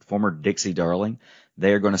former Dixie Darling.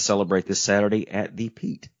 They are going to celebrate this Saturday at the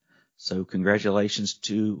Pete. So congratulations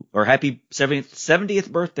happy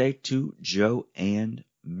 70th birthday to Joe and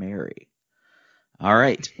Mary. All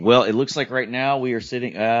right. Well, it looks like right now we are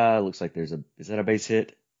sitting, looks like is that a base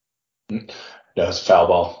hit? No, it's a foul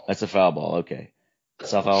ball. That's a foul ball. Okay.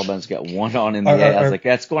 South Alabama's got one on in the eighth. I was like,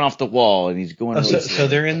 that's going off the wall, and he's going. So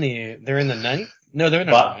they're in the ninth? No, they're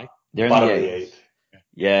not ninth. They're in the eighth.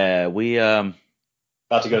 Yeah, we about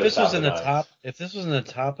to go to the top of the ninth. If this was in the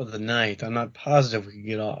top of the ninth, I'm not positive we could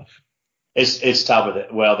get off. It's top of the.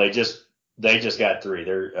 Well, they just got three.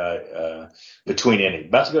 They're between innings.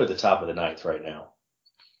 About to go to the top of the ninth right now.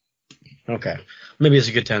 Okay, maybe it's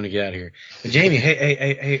a good time to get out of here. But Jamie,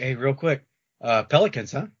 hey, real quick,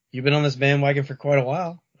 Pelicans, huh? You've been on this bandwagon for quite a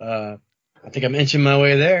while. I think I'm inching my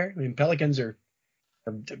way there. Pelicans are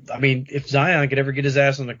if Zion could ever get his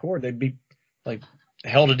ass on the court, they'd be like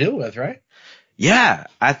hell to deal with, right? Yeah,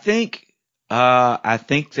 I think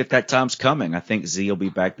that time's coming. I think Z will be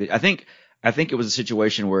back. I think it was a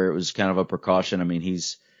situation where it was kind of a precaution.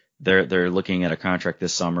 They're looking at a contract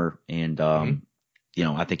this summer, and I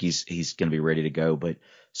think he's going to be ready to go. But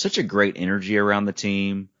such a great energy around the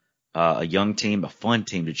team. A young team, a fun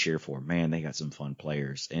team to cheer for. Man, they got some fun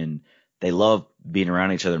players, and they love being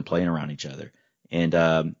around each other and playing around each other. And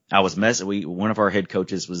one of our head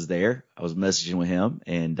coaches was there. I was messaging with him,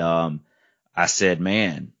 and I said,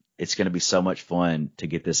 man, it's going to be so much fun to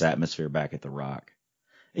get this atmosphere back at the Rock.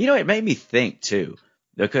 It made me think too,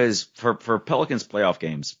 because for Pelicans playoff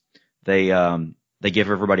games, they give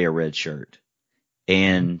everybody a red shirt,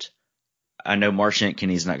 and I know Marchant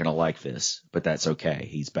Kenny's not going to like this, but that's okay.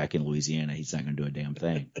 He's back in Louisiana. He's not going to do a damn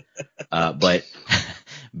thing. But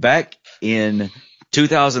back in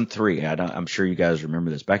 2003, I'm sure you guys remember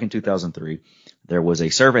this. Back in 2003, there was a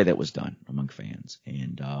survey that was done among fans,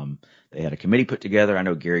 and they had a committee put together. I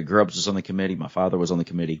know Gary Grubbs was on the committee. My father was on the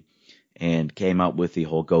committee, and came out with the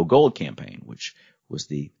whole Go Gold campaign, which was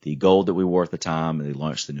the gold that we wore at the time. And they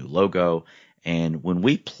launched the new logo. And when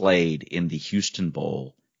we played in the Houston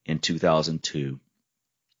Bowl in 2002,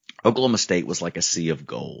 Oklahoma State was like a sea of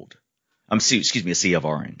gold. a sea of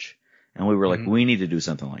orange. And we were like, we need to do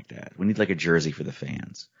something like that. We need like a jersey for the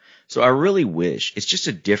fans. So I really wish it's just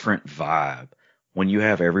a different vibe when you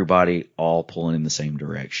have everybody all pulling in the same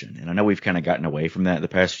direction. And I know we've kind of gotten away from that the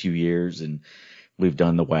past few years, and we've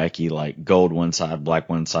done the wacky, like gold one side, black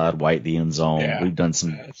one side, white the end zone. Yeah. We've done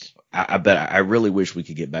some, I really wish we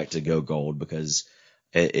could get back to go gold, because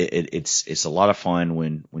it's a lot of fun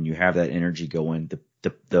when you have that energy going.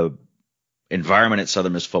 The environment at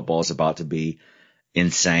Southern Miss football is about to be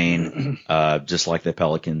insane, just like the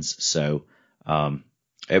Pelicans. So,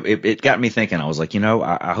 it got me thinking. I was like,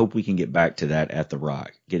 I hope we can get back to that at the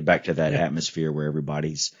Rock, get back to that atmosphere where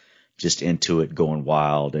everybody's just into it, going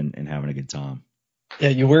wild and having a good time. Yeah,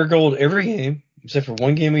 you wear gold every game except for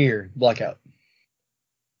one game a year, blackout.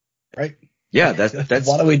 Right? Yeah, that's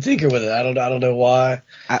why do we tinker with it? I don't know why.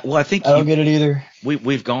 I think I don't get it either.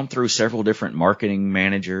 We've gone through several different marketing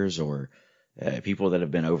managers or people that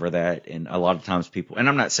have been over that, and a lot of times people. And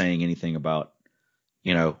I'm not saying anything about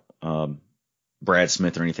Brad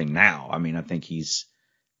Smith or anything now. I mean, I think he's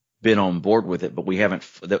been on board with it, but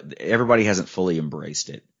everybody hasn't fully embraced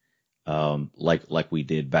it like we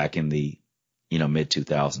did back in the mid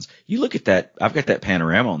 2000s. You look at that. I've got that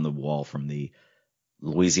panorama on the wall from the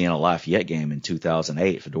Louisiana Lafayette game in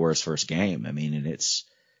 2008, Fedora's first game. I mean, and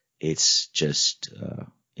it's just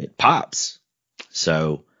it pops.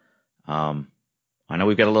 So I know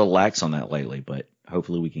we've got a little lax on that lately, but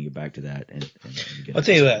hopefully we can get back to that. And get I'll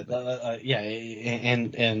tell you that.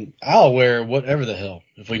 And I'll wear whatever the hell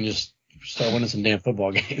if we can just start winning some damn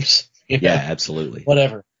football games. Yeah, absolutely.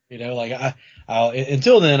 Whatever.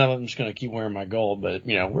 Until then, I'm just gonna keep wearing my gold. But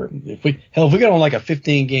if we got on like a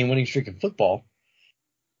 15 game winning streak in football,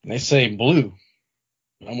 and they say blue,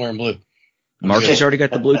 I'm wearing blue. Margie's already got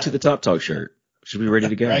the blue to the top talk shirt. Should be ready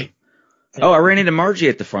to go. Right. Oh, I ran into Margie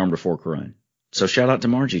at the Farm to Fork run. So shout out to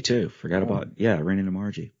Margie too. I ran into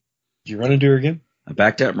Margie. Did you run into her again? I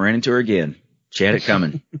backed up and ran into her again. She had it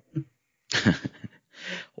coming.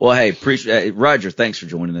 Well, hey, Roger, thanks for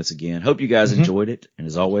joining us again. Hope you guys enjoyed it. And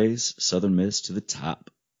as always, Southern Miss to the top.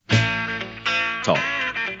 Talk.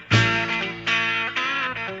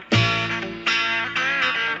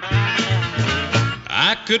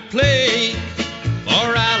 I could play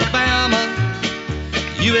for Alabama,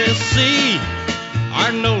 USC,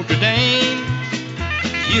 or Notre Dame.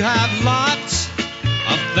 You have lots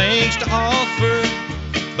of things to offer,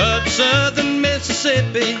 but Southern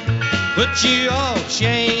Mississippi put you all to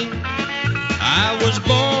shame. I was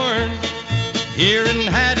born here in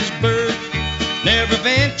Hattiesburg, never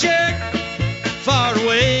ventured far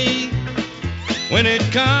away. When it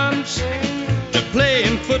comes to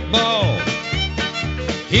playing football,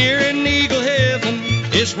 here in Eagle Heaven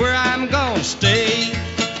is where I'm gonna stay.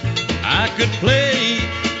 I could play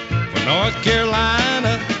for North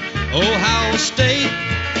Carolina, Ohio State,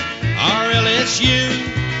 or LSU.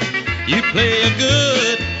 You play a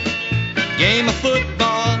good game of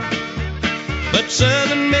football, but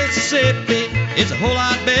Southern Mississippi is a whole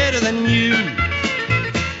lot better than you.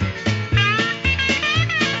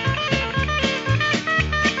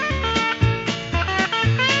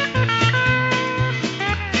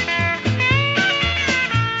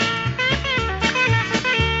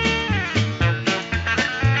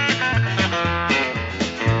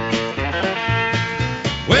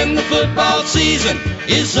 When the football season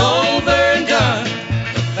is over and done,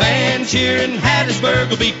 the fans here in Hattiesburg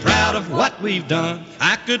will be proud of what we've done.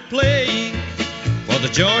 I could play for the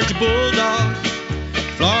Georgia Bulldogs,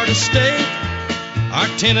 Florida State, or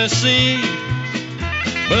Tennessee,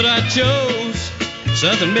 but I chose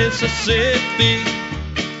Southern Mississippi,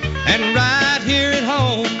 and right here at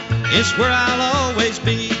home is where I'll always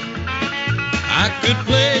be. I could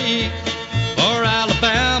play for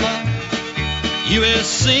Alabama,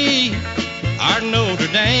 USC, or Notre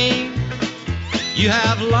Dame. You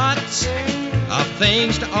have lots of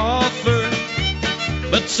things to offer,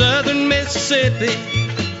 but Southern Mississippi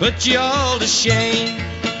put you all to shame.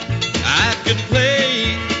 I could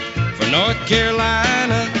play for North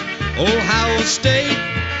Carolina, Ohio State,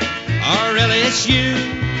 or LSU.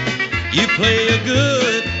 You play a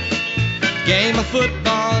good game of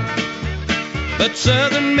football, but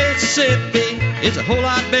Southern Mississippi is a whole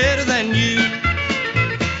lot better than you.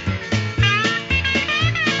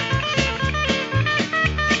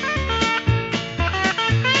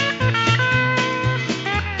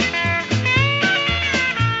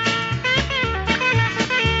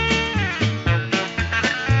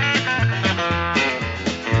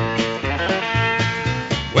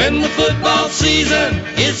 When the football season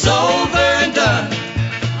is over and done,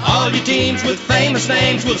 all your teams with famous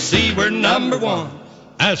names will see we're number one.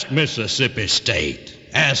 Ask Mississippi State.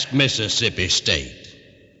 Ask Mississippi State.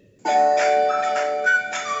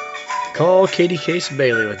 Call Katie Case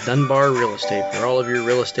Bailey with Dunbar Real Estate for all of your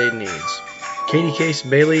real estate needs. Katie Case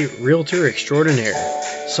Bailey, Realtor Extraordinaire.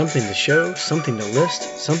 Something to show, something to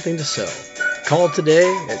list, something to sell. Call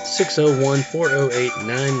today at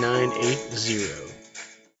 601-408-9980.